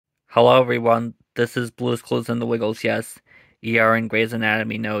Hello everyone, this is Blue's Clues and the Wiggles, yes, ER and Grey's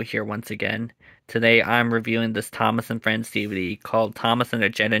Anatomy No here once again. Today I'm reviewing this Thomas and Friends DVD called Thomas and the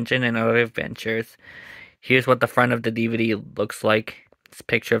Jet Engine and Other Adventures. Here's what the front of the DVD looks like. It's a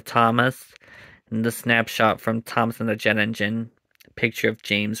picture of Thomas, and the snapshot from Thomas and the Jet Engine. Picture of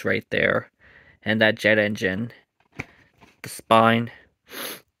James right there, and that jet engine. The spine.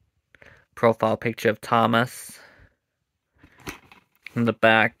 Profile picture of Thomas. In the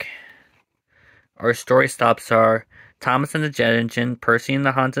back. Our story stops are Thomas and the Jet Engine, Percy and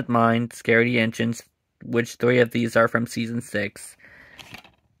the Haunted Mine, Scaredy Engines, which 3 of these are from Season 6.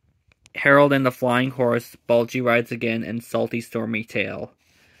 Harold and the Flying Horse, Bulgy Rides Again, and Salty Stormy Tale,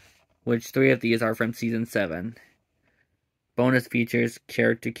 which 3 of these are from Season 7. Bonus features,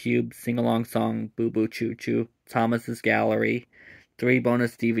 Character Cube, Sing-Along Song, Boo Boo Choo Choo, Thomas's Gallery, 3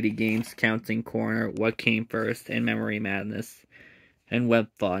 bonus DVD games, Counting Corner, What Came First, and Memory Madness, and Web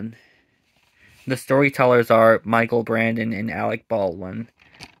Fun. The storytellers are Michael Brandon and Alec Baldwin.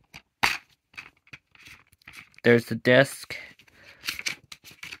 There's the disc,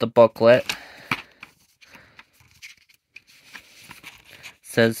 the booklet.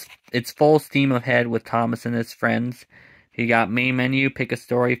 Says it's full steam ahead with Thomas and his friends. You got main menu, pick a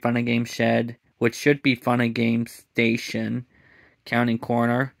story, Fun and Game Shed, which should be Fun and Game Station, Counting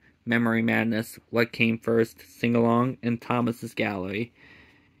Corner, Memory Madness, What Came First, Sing Along, and Thomas's Gallery.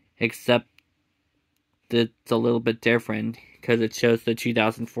 Except it's a little bit different because it shows the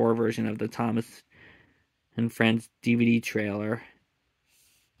 2004 version of the Thomas and Friends DVD trailer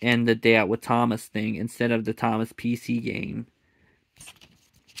and the Day Out with Thomas thing instead of the Thomas PC game.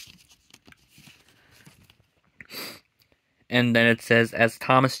 And then it says, as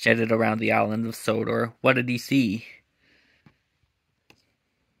Thomas jetted around the island of Sodor, what did he see?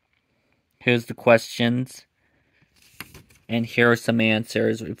 Here's the questions. And here are some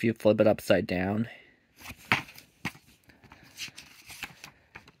answers if you flip it upside down.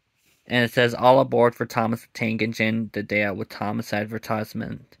 And it says, all aboard for Thomas the Tank Engine, the Day Out with Thomas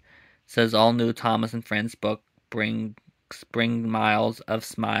advertisement. It says, all new Thomas and Friends book brings miles of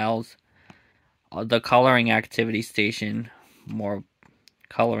smiles. The coloring activity station, more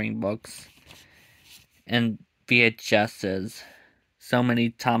coloring books. And VHSs. So many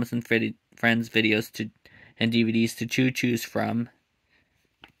Thomas and Friends videos and DVDs to choose from.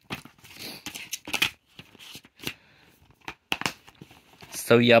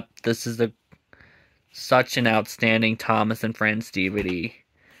 So yep, this is such an outstanding Thomas and Friends DVD.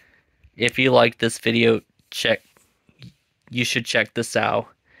 If you like this video, you should check this out.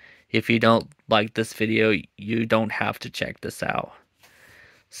 If you don't like this video, you don't have to check this out.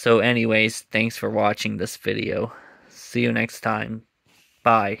 So anyways, thanks for watching this video. See you next time.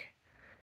 Bye.